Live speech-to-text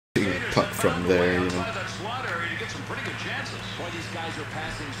puck from there, you know. These guys are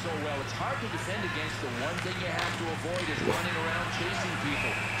passing so well. It's hard to defend against. The one thing you have to avoid is running around chasing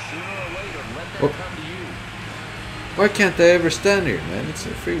people. Sooner or later, let them come to you. Why can't I ever stand here, man? It's a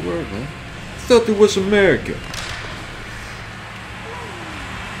free world, man. I thought it was America.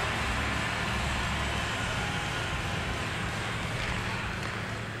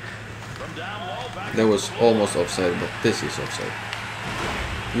 That was almost offside, but this is offside.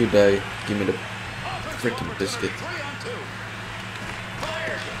 You die. Give me the freaking biscuit.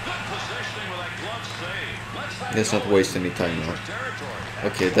 Let's not waste any time now.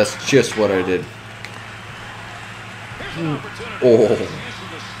 Okay, that's just what I did. Oh.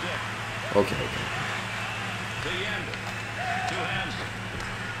 Okay, okay.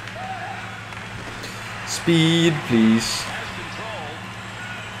 Speed, please.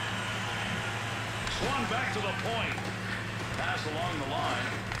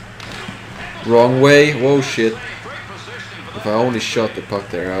 Wrong way. Whoa, shit. If I only shot the puck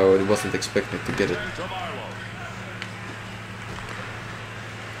there, I wasn't expecting to get it.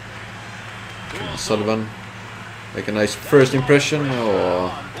 Sullivan. Make a nice first impression.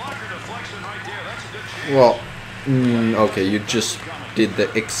 Oh. Well, okay, you just did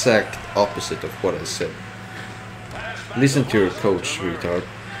the exact opposite of what I said. Listen to your coach, retard.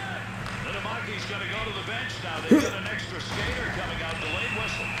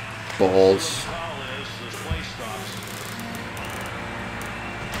 Balls.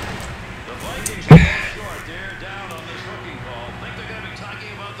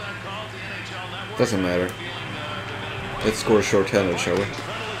 Doesn't matter. Let's score short-handed, shall we?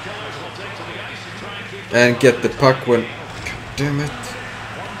 And get the puck when... God damn it.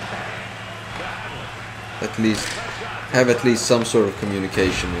 At least... have at least some sort of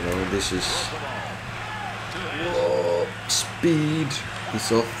communication, you know. This is... Oh, speed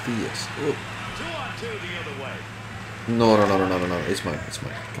is of the yes. Oh. No. It's mine.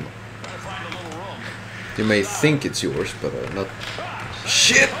 Come on. You may think it's yours, but not...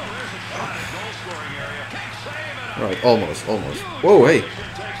 Shit! Right, almost. Whoa, hey!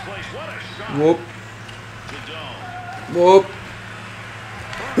 Whoop!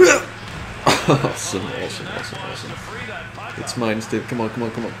 Awesome. It's mine, Steve. Come on.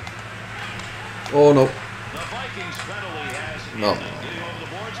 Oh, no. No.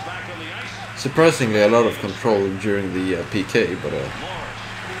 Surprisingly, a lot of control during the PK, but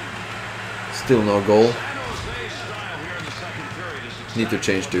still no goal. Need to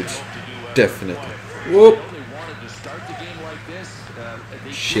change, dudes. Definitely. Whoop!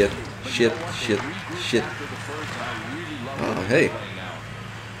 Shit. Oh, hey.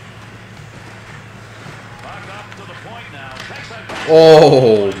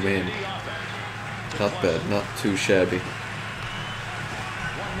 Oh, man. Not bad, not too shabby.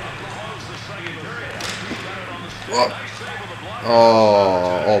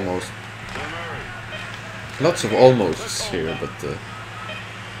 Oh, almost. Lots of almosts here, but...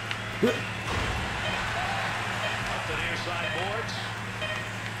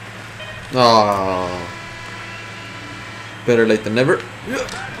 better late than never.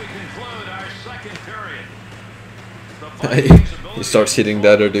 He starts hitting the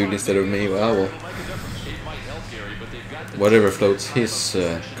other dude instead of me. Wow, well. Whatever floats his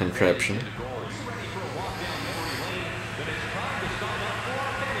contraption.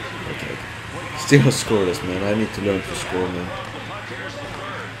 Okay. Still scoreless, man. I need to learn to score, man.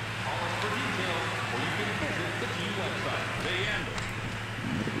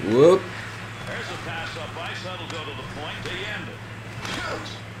 Whoop.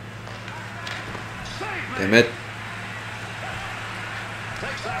 Damn it.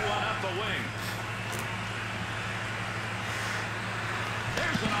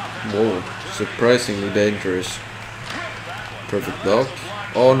 Whoa, surprisingly dangerous. Perfect block.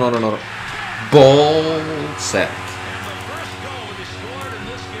 Oh, no. Ball sack.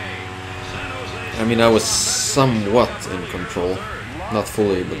 I mean, I was somewhat in control. Not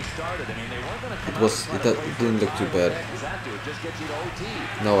fully, but it didn't look too bad.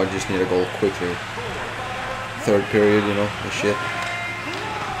 Now I just need a goal quickly. Third period, you know, the shit.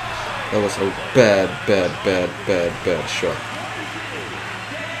 That was a bad shot.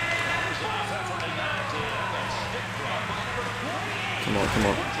 Come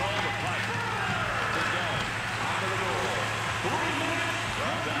on.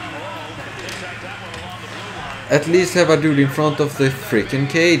 At least have a dude in front of the freaking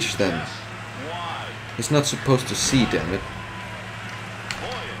cage then. He's not supposed to see, damn it.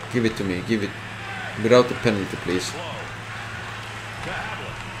 Give it to me, give it. Without the penalty, please.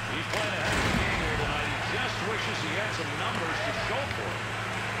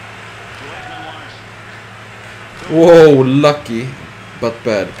 Whoa, lucky but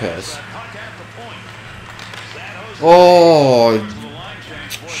bad pass. Oh,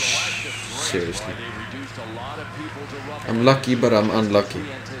 seriously. I'm lucky, but I'm unlucky.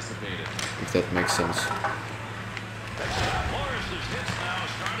 If that makes sense.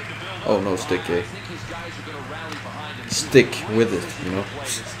 Oh no, stick, eh? Stick with it, you know.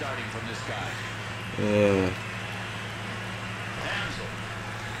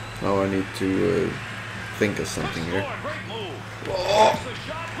 Now I need to think of something here. Oh,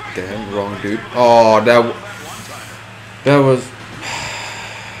 damn, wrong dude. Oh, that was.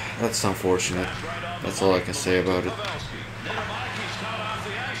 That's unfortunate. That's all I can say about it.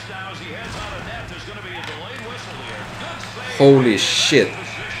 Holy shit.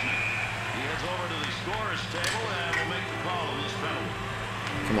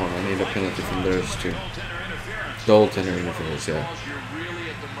 Come on, I need a penalty from theirs too. Goaltender interference, yeah.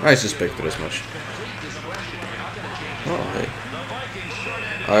 I suspected as much. Oh, hey.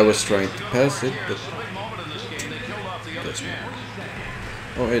 I was trying to pass it, but that's not.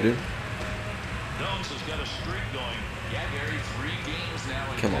 Oh, hey, dude.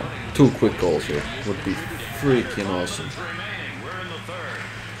 Come on, 2 quick goals here would be freaking awesome.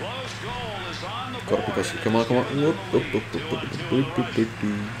 Gotta be close. Come on, come on. Whoop, whoop, whoop, whoop, whoop, whoop, whoop, whoop,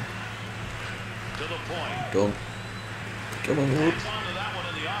 whoop. Don't. Come on, whoop.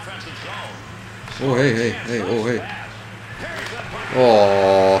 Oh, hey, hey, hey, oh, hey.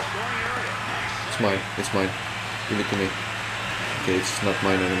 Oh. It's mine, it's mine. Give it to me. Okay, it's not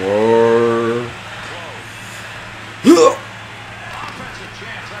mine anymore.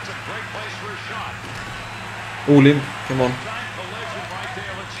 Olin, come on.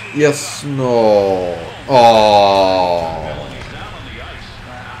 Yes, no. Oh.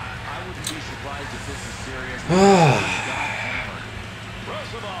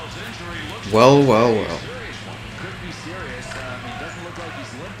 Well, well, well.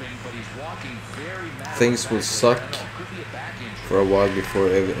 Things will suck for a while before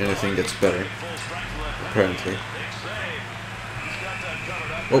anything gets better. Apparently.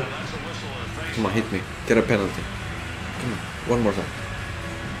 Oh. Come on, hit me. Get a penalty. Come on, one more time.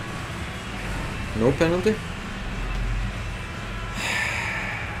 No penalty?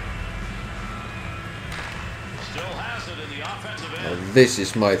 Oh, this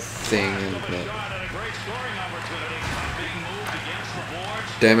is my thing.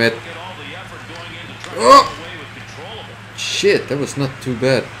 Damn it. Oh! Shit, that was not too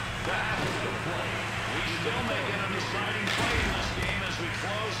bad.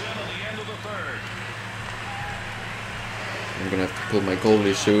 I'm gonna have to pull my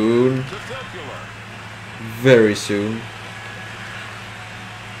goalie soon. Very soon.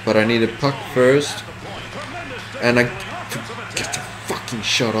 But I need a puck first. And I to get the fucking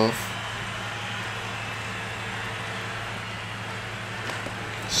shot off.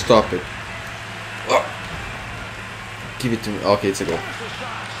 Stop it. Oh. Give it to me. Okay, it's a goal.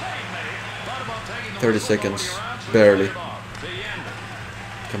 30 seconds. Barely.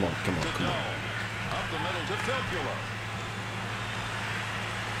 Come on, come on, come on.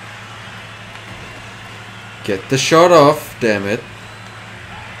 Get the shot off, damn it.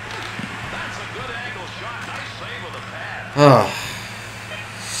 Ah,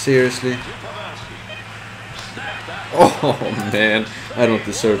 seriously? Oh man, I don't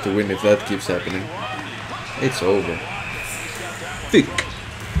deserve to win if that keeps happening. It's over. Thick.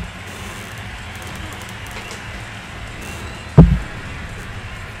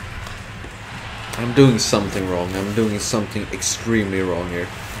 I'm doing something wrong. I'm doing something extremely wrong here.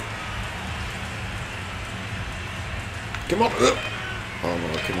 Come on! Oh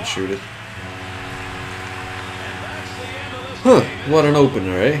no, I couldn't shoot it. Huh, what an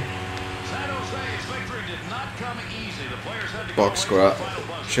opener, eh? Box score.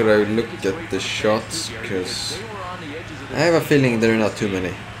 Should I look at the shots? Because I have a feeling there are not too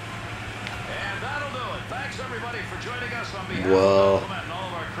many. Well,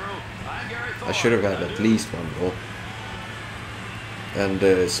 I should have had at least one goal.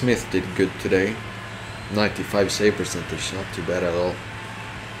 And Smith did good today. 95 save percentage, not too bad at all.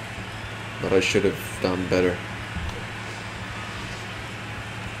 But I should have done better.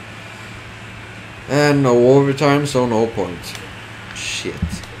 And no overtime, so no point. Shit.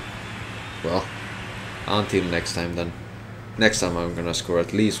 Well, until next time then. Next time I'm gonna score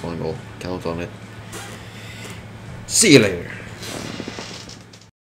at least one goal. Count on it. See you later.